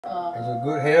It's a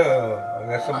good hair, or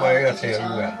that's somebody else's hair you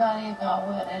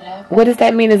got? What does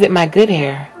that mean? Is it my good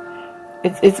hair?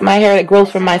 It's my hair that grows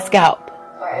from my scalp.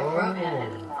 Oh,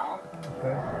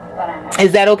 okay.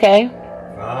 Is that okay?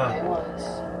 Fine.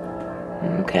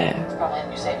 Okay.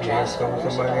 Yeah, it's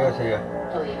somebody else's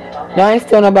hair. No, I ain't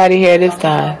still nobody here this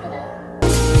time.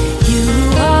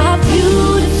 You are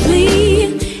beautifully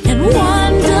and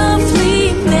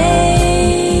wonderfully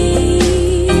made.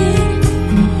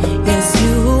 Yes,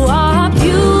 you are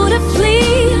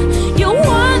beautifully, you're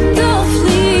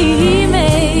wonderfully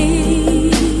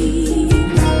made.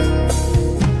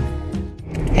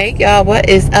 Hey y'all, what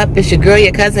is up? It's your girl,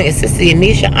 your cousin, your sister, your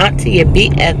niece, your auntie, your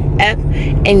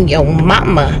BFF, and your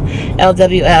mama,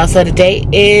 LWL. So today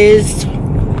is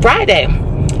Friday.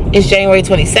 It's January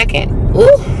 22nd.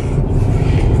 Ooh.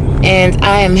 And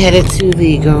I am headed to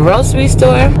the grocery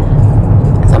store.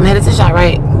 So I'm headed to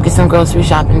ShopRite, get some grocery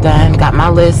shopping done. Got my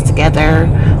list together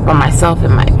for myself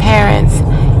and my parents.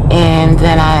 And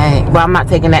then I'm not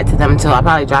taking that to them until I'll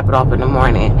probably drop it off in the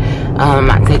morning. I'm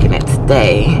not taking it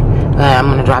today, but I'm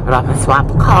gonna drop it off and swap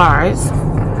cars.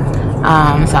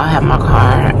 So I'll have my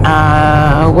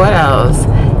car. What else?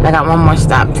 I got one more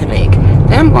stop to make.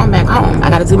 Then I'm going back home. I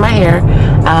gotta do my hair.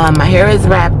 My hair is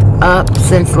wrapped up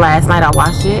since last night. I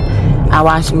washed it. I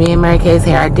washed me and Mary Kay's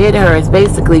hair. I did hers.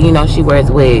 Basically, you know, she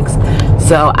wears wigs.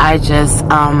 So I just,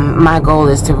 my goal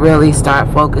is to really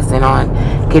start focusing on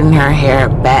getting her hair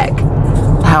back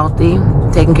healthy,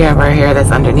 taking care of her hair that's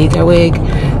underneath her wig.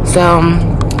 So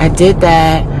I did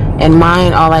that. And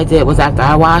mine, all I did was after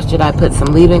I washed it, I put some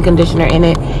leave-in conditioner in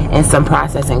it and some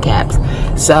processing caps.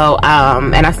 So,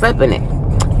 and I slept in it.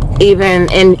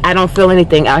 And I don't feel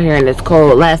anything out here in this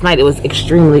cold. Last night it was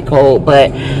extremely cold,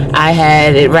 but I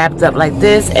had it wrapped up like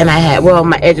this, and well,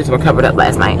 my edges were covered up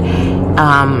last night.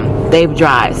 They've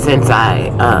dried since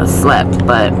I slept,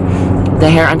 but the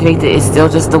hair underneath it is still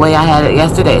just the way I had it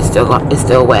yesterday. It's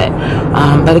still wet.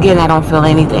 But again, I don't feel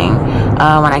anything.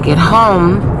 When I get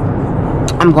home,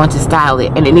 I'm going to style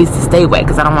it, and it needs to stay wet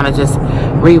because I don't want to just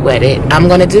re-wet it. I'm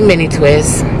going to do mini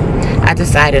twists. I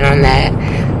decided on that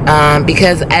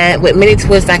because with mini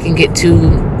twists I can get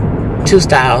two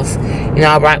styles. You know,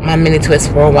 I'll rock my mini twist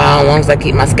for a while. As long as I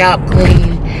keep my scalp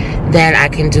clean, then I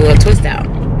can do a twist out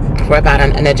for about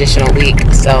an additional week.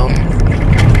 So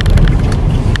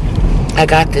I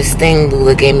got this thing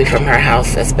Lula gave me from her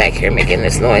house that's back here making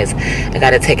this noise. I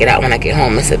got to take it out when I get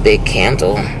home. It's a big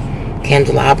candelabra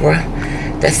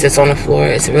that sits on the floor.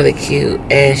 It's really cute,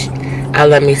 and I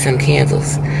love me some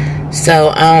candles.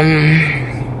 So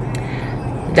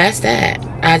that's that.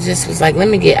 I just was like, let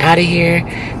me get out of here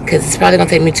because it's probably gonna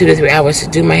take me 2 to 3 hours to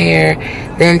do my hair,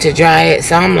 then to dry it.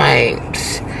 So I'm like,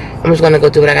 I'm just gonna go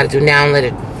do what I gotta do now and let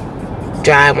it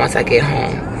dry once I get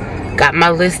home. Got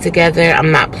my list together.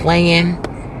 I'm not playing.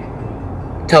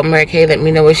 Told Mary Kay, let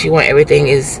me know what she want. Everything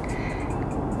is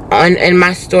in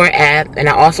my store app, and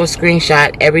I also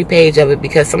screenshot every page of it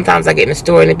because sometimes I get in the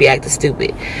store and it be acting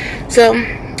stupid. So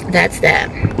that's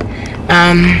that.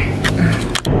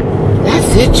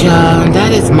 That's it, y'all.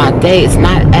 That is my day. It's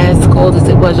not as cold as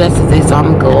it was yesterday, so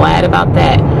I'm glad about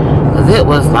that because it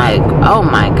was like, oh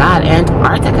my god,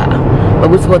 Antarctica. But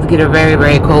we're supposed to get a very,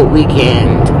 very cold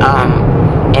weekend,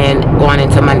 and going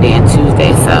into Monday and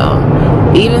Tuesday, so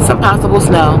even some possible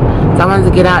snow. So I wanted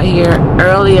to get out here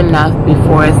early enough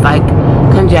before it's like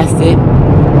congested.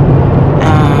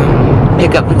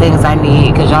 Pick up the things I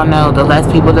need, because y'all know the less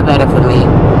people the better for me,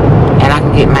 and I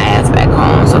can get my ass back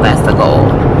home. So that's the goal.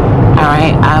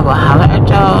 Alright, I will holler at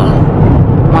y'all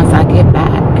once I get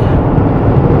back.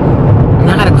 And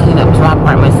I gotta clean up my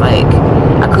apartments. Like,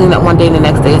 I clean up one day and the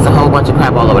next day it's a whole bunch of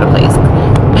crap all over the place.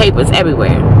 Papers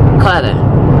everywhere. Clutter.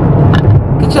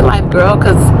 Get your life, girl,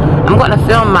 because I'm going to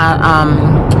film my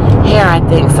hair, I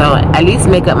think. So at least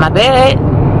make up my bed.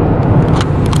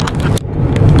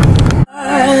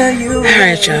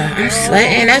 Alright, y'all. I'm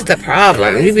sweating. That's the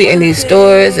problem. You be in these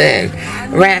stores and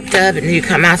wrapped up, and you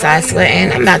come outside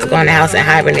sweating. I'm about to go in the house and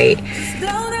hibernate.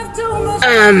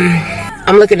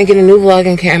 I'm looking to get a new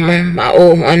vlogging camera. My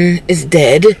old one is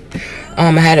dead.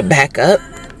 I had a backup.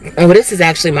 Well, this is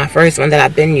actually my first one that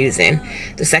I've been using.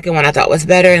 The second one I thought was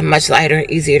better, much lighter,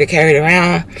 easier to carry it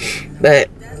around, but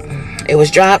it was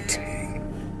dropped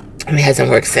and it hasn't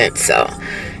worked since. So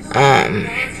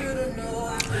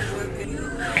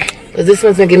but this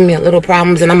one's been giving me a little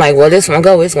problems, and I'm like, well, this one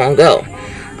go, it's gonna go.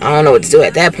 I don't know what to do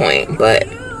at that point, but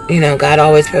you know, God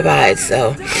always provides.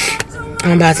 So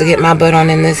I'm about to get my butt on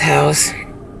in this house.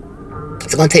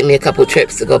 It's going to take me a couple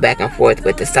trips to go back and forth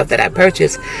with the stuff that I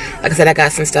purchased. Like I said, I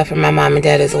got some stuff from my mom and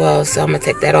dad as well. So I'm going to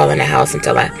take that all in the house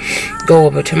until I go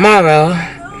over tomorrow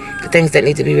the things that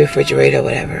need to be refrigerated or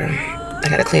whatever. I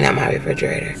gotta clean out my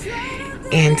refrigerator.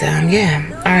 And yeah,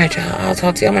 alright y'all, I'll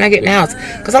talk to y'all when I get in the house,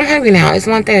 because I'm hungry now. It's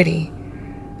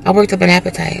 1:30. I worked up an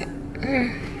appetite.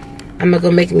 I'm gonna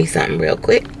go make me something real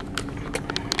quick.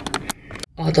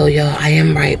 Although y'all, I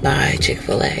am right by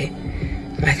Chick-fil-A.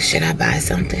 Like, should I buy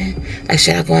something? Like,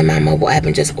 should I go in my mobile app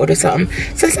and just order something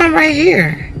since I'm right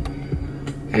here?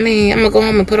 I mean, I'm gonna go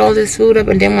home and put all this food up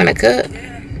and then want to cook.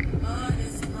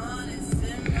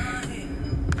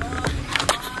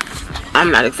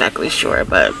 I'm not exactly sure,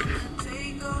 but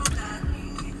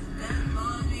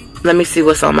let me see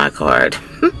what's on my card.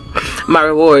 My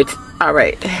rewards. All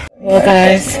right. Well,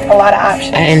 guys, a lot of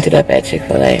options. I ended up at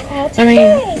Chick-fil-A. I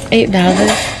mean,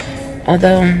 $8.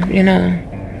 Although, you know,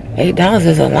 $8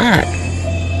 is a lot.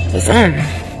 For some.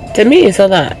 To me, it's a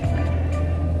lot.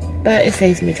 But it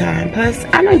saves me time. Plus,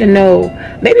 I don't even know.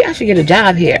 Maybe I should get a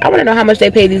job here. I want to know how much they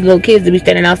pay these little kids to be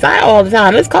standing outside all the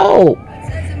time. It's cold.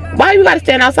 Why you got to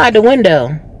stand outside the window?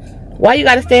 Why you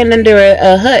got to stand under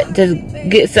a hut to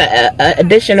get some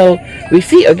additional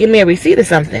receipt or give me a receipt or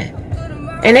something?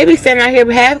 And they be standing out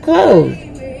here half clothed.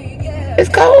 It's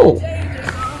cold.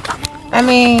 I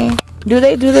mean, do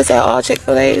they do this at all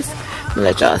Chick-fil-A's? Let me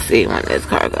let y'all see when this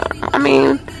car goes. I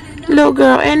mean, little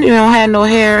girl, and you don't have no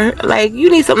hair. Like, you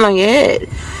need something on your head.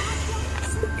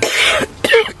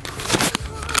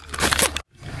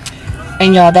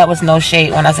 And y'all, that was no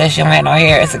shade when I said she don't have no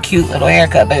hair. It's a cute little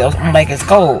haircut, but I'm like, it's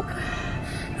cold.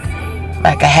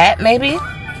 Like a hat, maybe?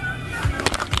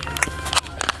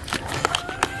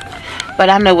 But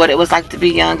I know what it was like to be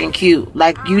young and cute.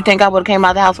 Like, you think I would have came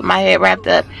out of the house with my head wrapped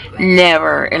up?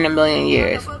 Never in a million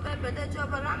years.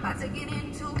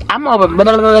 I'm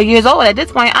over years old at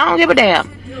this point. I don't give a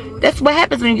damn. That's what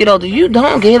happens when you get older. You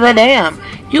don't give a damn.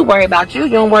 You worry about you.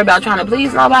 You don't worry about trying to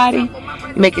please nobody.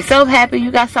 You make yourself happy. You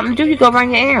got something to do. You go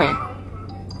run your errand.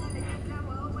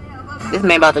 This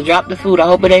man about to drop the food. I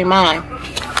hope it ain't mine.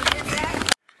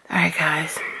 Alright,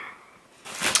 guys.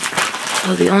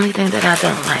 So the only thing that I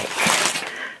don't like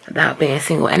about being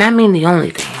single, and I mean the only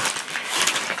thing,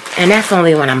 and that's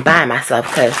only when I'm by myself,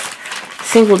 because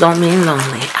single don't mean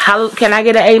lonely. How can I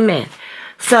get an amen?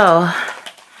 So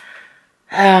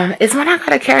it's when I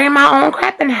gotta carry my own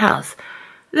crap in the house.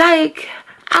 Like,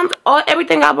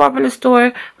 everything I bought from the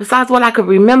store, besides what I could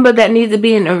remember that needs to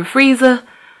be in the freezer,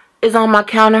 is on my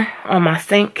counter, on my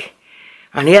sink,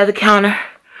 on the other counter,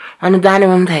 on the dining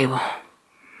room table.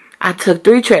 I took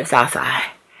 3 trips outside.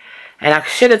 And I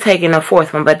should have taken a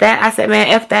 4th one. But that, I said, man,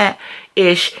 F that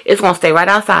ish. It's going to stay right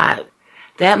outside.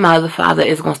 That mother father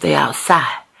is going to stay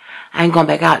outside. I ain't going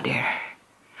back out there.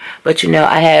 But, you know,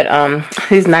 I had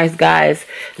these nice guys,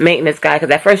 maintenance guy. Because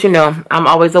at first, you know, I'm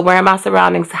always aware of my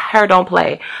surroundings. Hair don't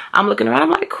play. I'm looking around. I'm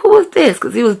like, who is this?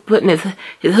 Because he was putting his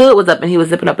hood was up and he was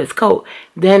zipping up his coat.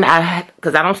 Then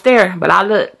because I don't stare, but I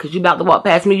look. Because you about to walk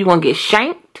past me, you're going to get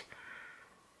shanked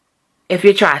if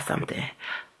you try something.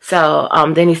 So,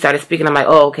 then he started speaking. I'm like,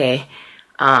 oh, okay.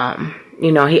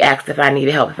 You know, he asked if I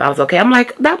needed help, if I was okay. I'm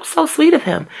like, that was so sweet of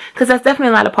him. Because that's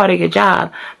definitely not a part of your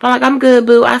job. But I'm like, I'm good,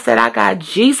 boo. I said, I got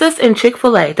Jesus and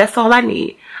Chick-fil-A. That's all I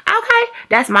need. Okay.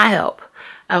 That's my help.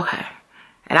 Okay.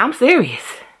 And I'm serious.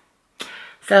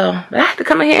 So, but I had to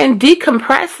come in here and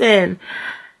decompress and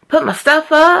put my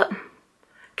stuff up.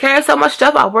 Carrying so much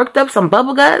stuff, I worked up some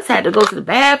bubble guts. Had to go to the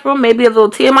bathroom. Maybe a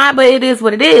little TMI, but it is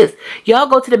what it is. Y'all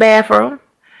go to the bathroom.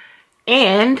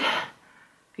 And,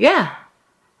 yeah,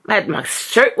 my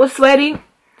shirt was sweaty.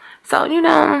 So, you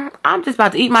know, I'm just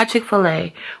about to eat my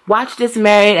Chick-fil-A. Watch this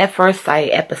Married at First Sight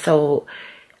episode.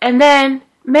 And then,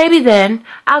 maybe then,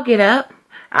 I'll get up.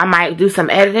 I might do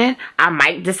some editing. I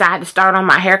might decide to start on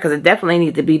my hair because it definitely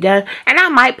needs to be done. And I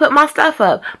might put my stuff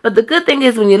up. But the good thing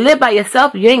is when you live by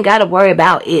yourself, you ain't got to worry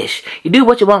about ish. You do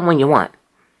what you want when you want.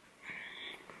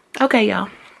 Okay, y'all.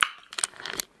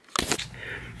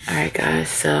 Alright guys,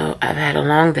 so I've had a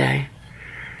long day.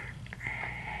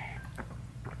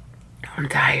 I'm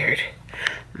tired.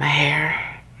 My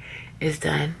hair is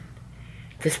done.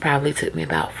 This probably took me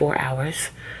about 4 hours.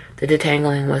 The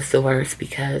detangling was the worst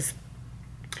because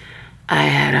I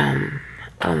had,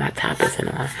 oh, my top isn't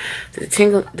on. The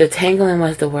detangling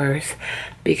was the worst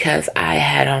because I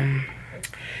had,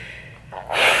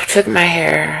 took my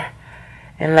hair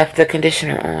and left the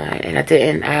conditioner on.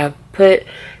 And I put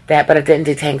that, but I didn't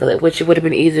detangle it, which it would have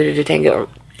been easier to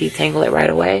detangle it right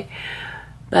away.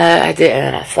 But I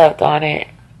didn't. I slept on it.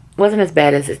 Wasn't as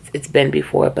bad as it's been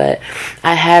before, but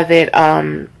I have it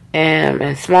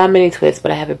in small mini twists,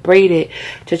 but I have it braided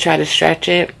to try to stretch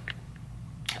it.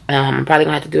 I'm probably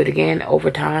gonna have to do it again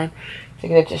over time to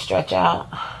get it to stretch out.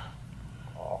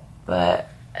 But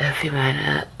if you want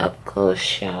an up close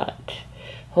shot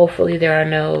Hopefully there are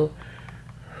no,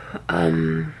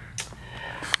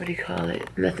 what do you call it?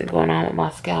 Nothing going on with my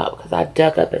scalp, because I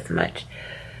dug up as much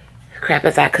crap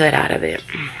as I could out of it.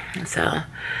 So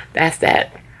that's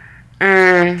that.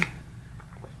 I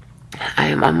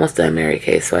am almost done Mary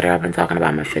Kay sweater. I've been talking about.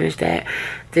 I'm gonna finish that.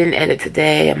 Didn't edit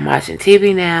today. I'm watching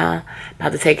TV now.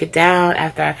 About to take it down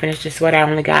after I finish the sweater. I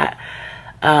only got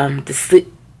the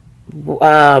sleeve,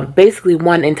 basically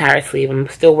one entire sleeve. I'm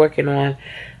still working on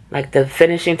like the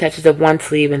finishing touches of one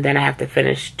sleeve, and then I have to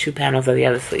finish 2 panels of the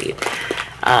other sleeve.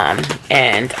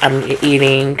 And I'm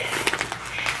eating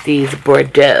these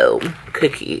Bordeaux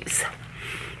cookies.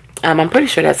 I'm pretty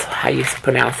sure that's how you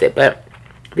pronounce it, but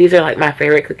these are like my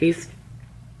favorite cookies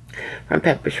from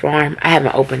Pepperidge Farm. I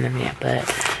haven't opened them yet, but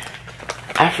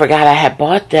I forgot I had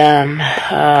bought them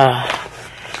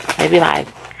maybe like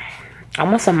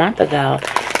almost a month ago.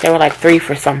 They were like 3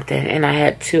 for something, and I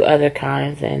had 2 other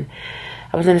kinds. And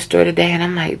I was in the store today, and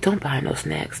I'm like, don't buy no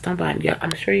snacks. Don't buy.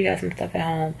 I'm sure you got some stuff at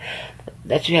home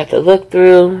that you have to look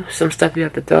through, some stuff you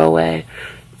have to throw away.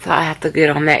 So I have to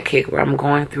get on that kick where I'm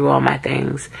going through all my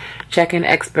things, checking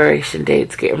expiration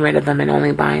dates, getting rid of them, and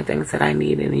only buying things that I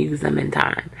need and use them in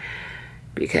time.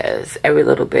 Because every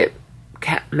little bit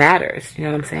matters, you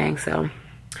know what I'm saying? So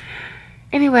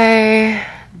anyway,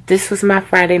 this was my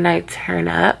Friday night turn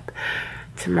up.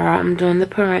 Tomorrow I'm doing the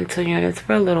parental units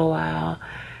for a little while.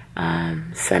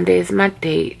 Sunday is my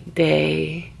date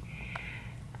day.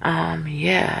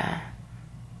 Yeah.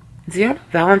 Do you know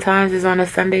Valentine's is on a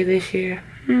Sunday this year?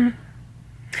 I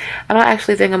don't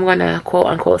actually think I'm going to quote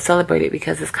unquote celebrate it,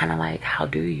 because it's kind of like, how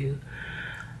do you?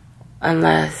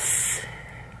 Unless,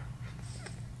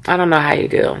 I don't know how you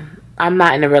do. I'm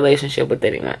not in a relationship with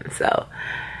anyone, so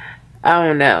I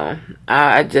don't know.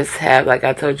 I just have, like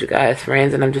I told you guys,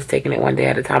 friends, and I'm just taking it one day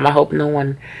at a time. I hope no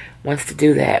one wants to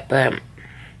do that, but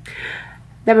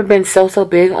never been so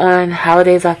big on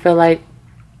holidays, I feel like,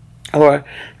 or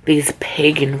these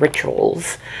pagan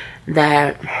rituals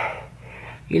that,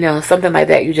 you know, something like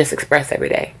that you just express every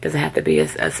day. It doesn't have to be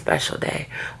a special day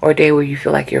or a day where you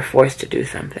feel like you're forced to do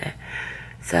something.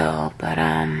 So, but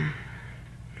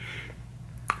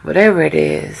whatever it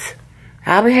is,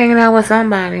 I'll be hanging out with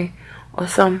somebody or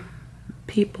some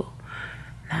people.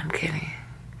 No, I'm kidding.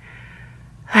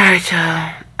 Alright,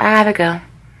 y'all. I gotta go.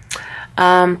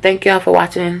 Thank y'all for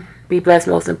watching. Be blessed,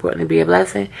 most importantly, be a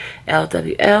blessing.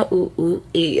 LWL.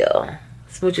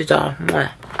 Smooches, y'all.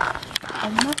 Mwah.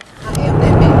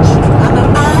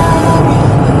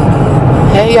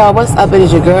 Hey y'all, what's up? It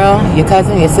is your girl, your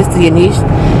cousin, your sister, your niece,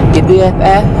 your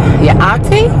BFF, your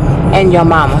auntie, and your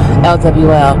mama,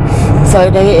 LWL. So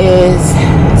today is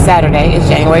Saturday. It's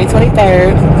January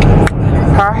 23rd.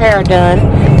 Her hair done.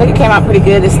 I think it came out pretty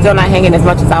good. It's still not hanging as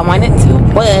much as I wanted to,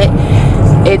 but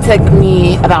it took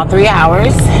me about 3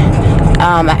 hours.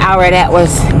 An hour of that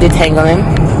was detangling.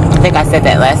 I think I said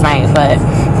that last night, but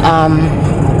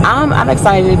I'm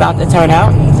excited about the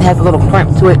turnout. It has a little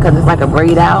crimp to it because it's like a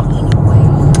braid out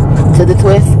to the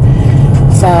twist.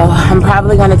 So I'm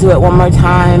probably going to do it one more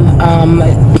time,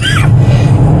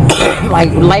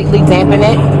 like lightly dampen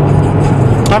it.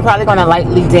 I'm probably going to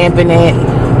lightly dampen it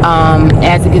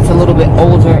as it gets a little bit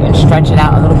older and stretch it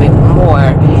out a little bit more.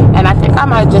 And I think I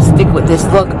might just stick with this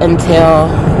look until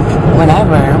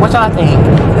whenever. What y'all think?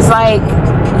 It's like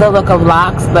the look of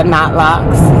locks, but not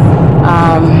locks.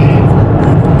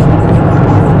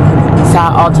 So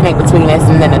I'll alternate between this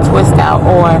and then a twist out,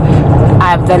 or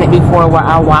I've done it before where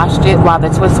I washed it while the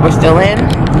twists were still in,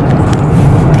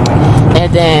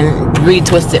 and then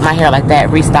retwisted my hair like that,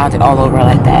 restyled it all over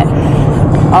like that.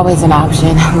 Always an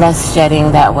option. Less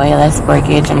shedding that way, less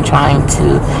breakage. I'm trying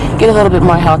to get a little bit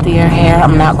more healthier hair.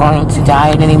 I'm not going to dye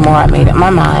it anymore. I made up my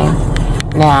mind.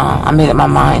 Now, I made up my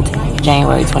mind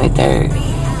January 23rd.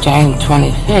 January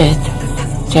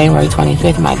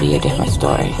 25th might be a different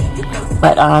story.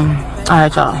 But,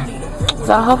 alright, y'all.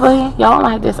 So, hopefully, y'all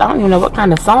like this. I don't even know what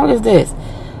kind of song is this.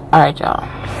 Alright, y'all.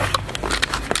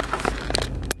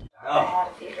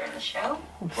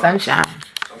 Sunshine.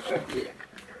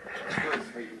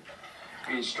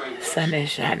 Sun is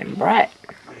shining bright.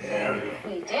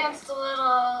 We danced a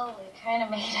little, we kind of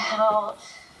made out,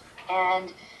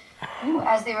 and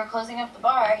as they were closing up the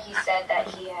bar, he said that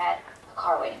he had a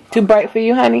car waiting for him. Too bright for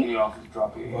you, honey?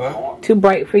 What? Too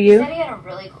bright for you? He said he had a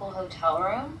really cool hotel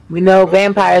room. We know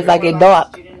vampires like it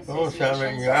dark. Oh,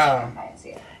 shining your eye.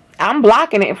 I'm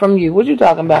blocking it from you. What you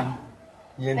talking about?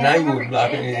 Yeah, now you was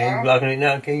blocking it. Ain't blocking it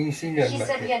now. Can't you see nothing He back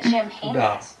said he there? had champagne.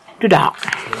 No. Too dark.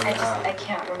 I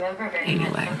can't remember very much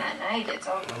from that night. It's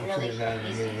all really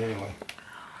easy. Anyway.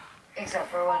 Except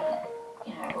for when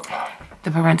you know, I woke up.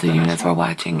 The parental units were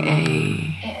watching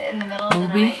a In the middle of the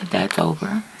movie. night. That's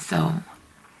over. So.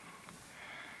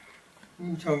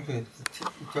 You talking to that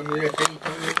thing?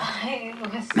 I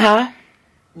was Huh?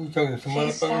 You talking to some other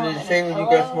person underneath the table? You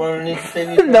got someone underneath the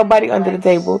table? Nobody under the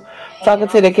table. Talking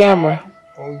to the camera.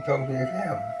 Oh, you talking to the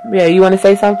camera? Yeah, you want to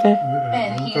say something?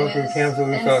 and You he talking to the was camera so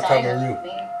we start talking inside to of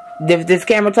you. me. If this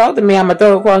camera talk to me, I'm going to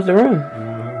throw it across the room.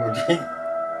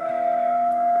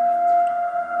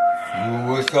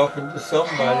 You was talking to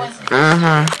somebody.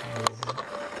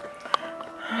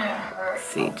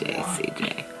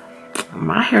 CJ.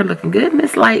 My hair looking good,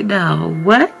 Miss Light, though.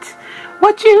 What?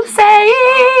 What you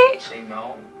say? Say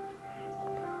no.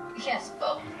 Yes,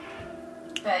 both.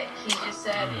 But he just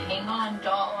said, hang on,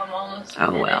 doll, I'm almost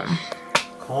Oh, well.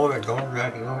 Call it, don't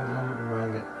drag it,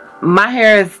 don't it. My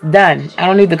hair is done. I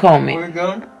don't need to comb Are you it.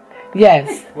 done?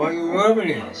 Yes. Why you rubbing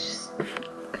it?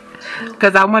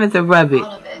 Because I wanted to rub it.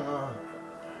 All of it.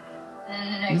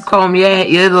 And then the You next comb your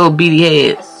little beady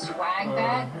head. a swag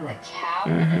bag, a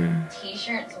cap,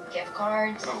 t-shirt, some gift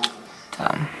cards. So,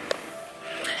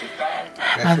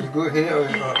 That's a good hair or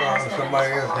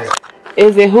somebody else's hair?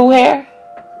 is it who hair?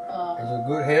 It's a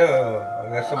good hair or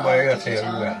that's somebody else's hair you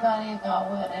got? Anybody about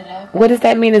what it is? What does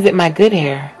that mean? Is it my good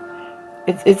hair?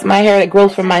 It's my hair that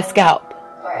grows from my scalp.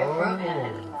 Or I wrote it in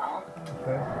an email,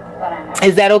 but I know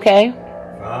Is that okay? it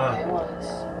Fine. was.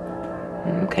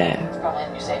 Okay. It's probably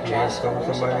a new safe Yeah, it's dress.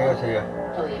 somebody else's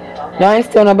hair. Delete it. Don't Y'all ain't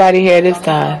still nobody here this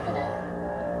time. open it.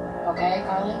 Okay,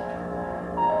 Carly?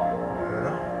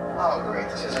 Oh, great.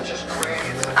 This isn't just great.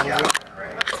 It's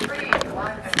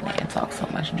I can talk so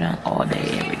much junk all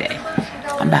day, every day.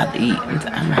 I'm about to eat.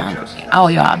 I'm hungry. Oh,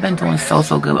 y'all, I've been doing so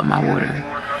good with my water.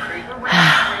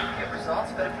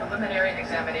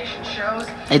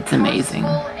 It's amazing.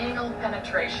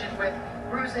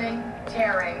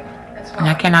 And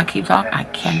I cannot keep talking. I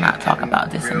cannot talk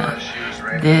about this enough.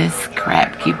 This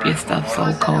crap keep your stuff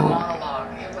so cold.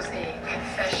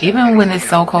 Even when it's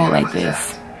so cold like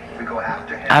this,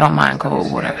 I don't mind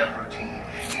cold water.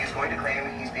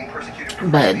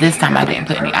 But this time I didn't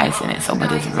put any ice in it, so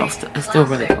but it's still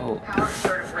really cold.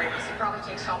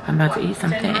 I'm about to eat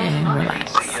something and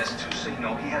relax.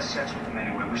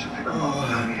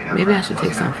 Maybe I should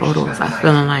take some photos. I'm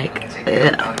feeling like,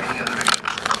 ugh.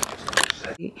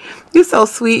 You're so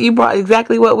sweet. You brought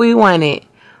exactly what we wanted.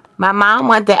 My mom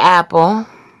wanted the apple.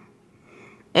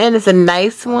 And it's a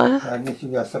nice one. I guess you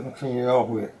got something to clean it off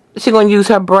with. She's going to use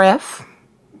her breath.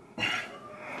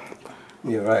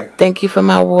 You're right. Thank you for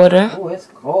my water. Oh, it's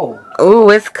cold. Ooh,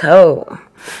 it's cold.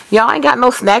 Y'all ain't got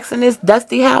no snacks in this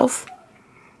dusty house?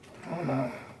 Hold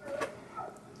on.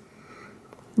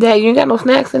 Dad, you ain't got no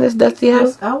snacks in this dusty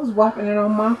house? I was wiping it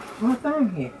on my thing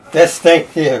here. That stink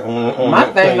here. On My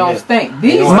that thing don't there. stink.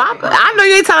 These I know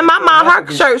you ain't telling my mom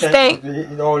her shirt stink. You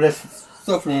know, that's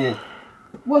stuff in it.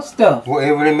 what stuff?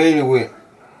 Whatever they made it with.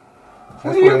 That's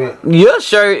what it is. Your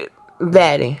shirt,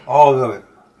 Daddy, All of it.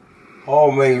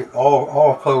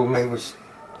 All clothes made with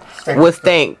stink. would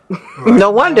stink.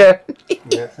 No wonder.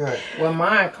 That's right. Well,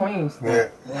 mine cleans. Yeah.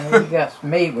 And you got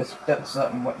made with stuff,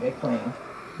 something what they clean.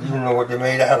 You don't know what they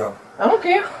made out of. I don't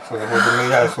care. So what they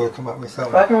made out of, so it come out with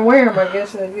something. If I can wear them, I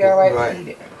guess it'll be alright Right. to eat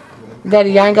it.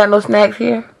 Daddy, y'all ain't got no snacks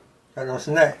here? Got no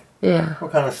snack. Yeah.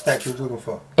 What kind of snack you looking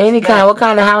for? Any kind. What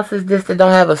kind of house is this that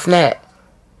don't have a snack?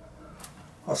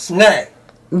 A snack.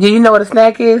 Do you know what a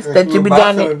snack is? That you be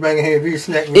down there? Bring it here, be a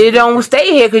snack. It don't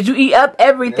stay here because you eat up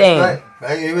everything. That's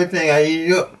right. Everything I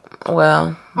eat up.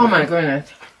 Well, Oh my goodness.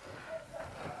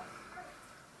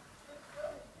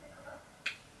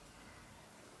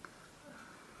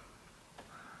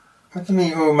 What you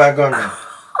mean, oh my goodness?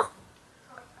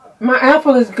 My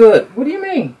apple is good. What do you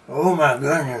mean? Oh my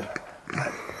goodness.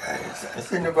 I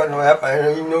said nobody no apple. I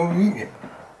didn't even know you eating it.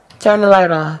 turn the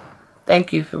light on.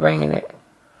 Thank you for bringing it.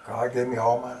 God gave me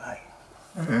all my life.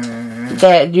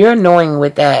 Dad, you're annoying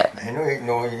with that. I know you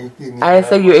know he gave me I didn't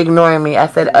say you're ignoring me. I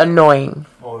said annoying.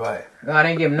 all right. God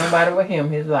ain't give nobody with him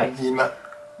his life. You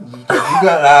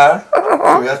got eyes.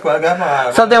 So that's why I got my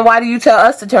eyes. So then why do you tell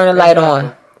us to turn the light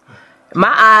on?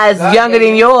 My eyes younger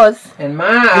than yours. And my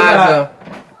eyes are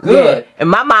good. Yeah. And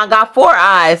my mom got 4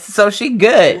 eyes, so she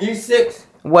good. You 6.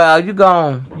 Well, you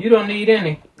gone. You don't need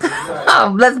any.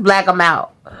 Oh, let's black them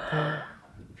out.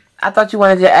 I thought you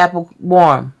wanted your apple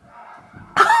warm.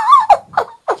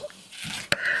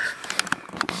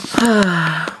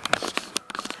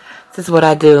 This is what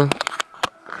I do.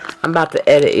 I'm about to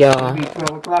edit, y'all. It'll be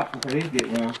 12 o'clock before these get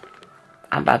warm.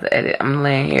 I'm about to edit. I'm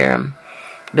laying here.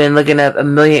 Been looking up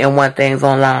 1,000,001 things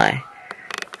online.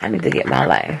 I need to get my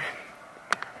life.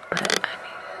 But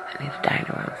I need the dining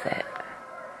room set.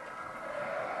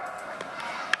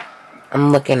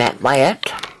 I'm looking at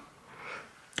that.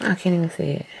 I can't even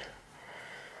see it.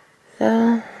 So,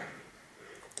 I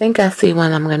think I see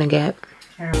one I'm gonna get.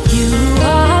 You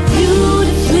are